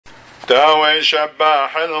تاوي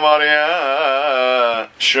شباح المريا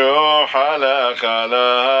شوح على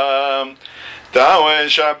خلام تاوي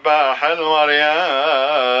شباح المريا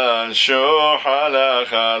شوح على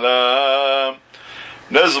خلام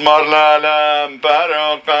نزمر لالام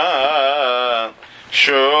برقا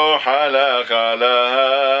شوح على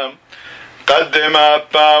خلام قدم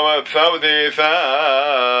أبا وبفوديثا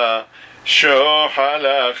شوح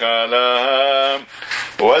على خلام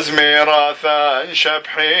وزميراثا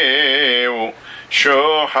شبحي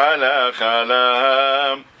شوح على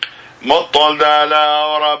خلام مطل دالا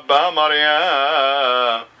ورب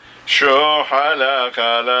مريا شوح على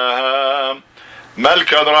خلام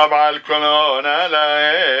ملك اضرب على الكلون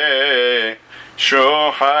لاي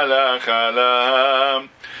شوح على خلام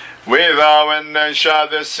واذا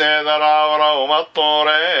ونشاذ السيذر عورة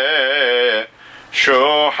ومطوري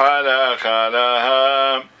شوح على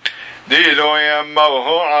خلام ديلو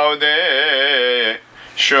يموه عودي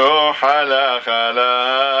شوح على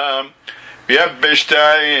خلام بيبش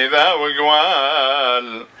تعيذا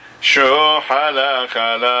وقوال شوح على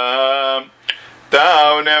خلام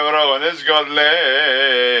تاو نورو نسقط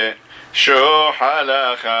لي شوح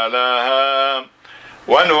على خلام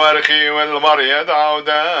ونورخي والمريض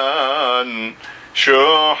عودان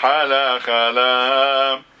شوح على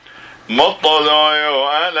خلام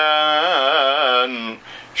مطلعيو ألان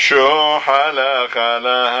شوح على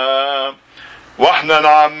خلام واحنا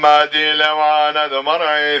عمادي لو عاند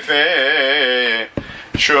مرعيثي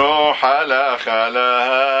شوح على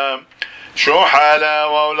خلام شوح على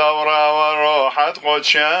ولورا وروحة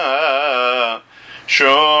قدشا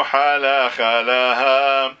شوح على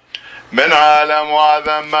خلام من عالم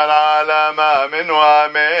وعذم العالم من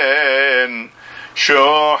وامن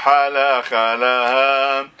شوح على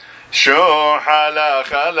خلام شوح على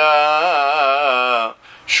خلام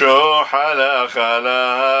شوح على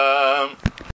خلام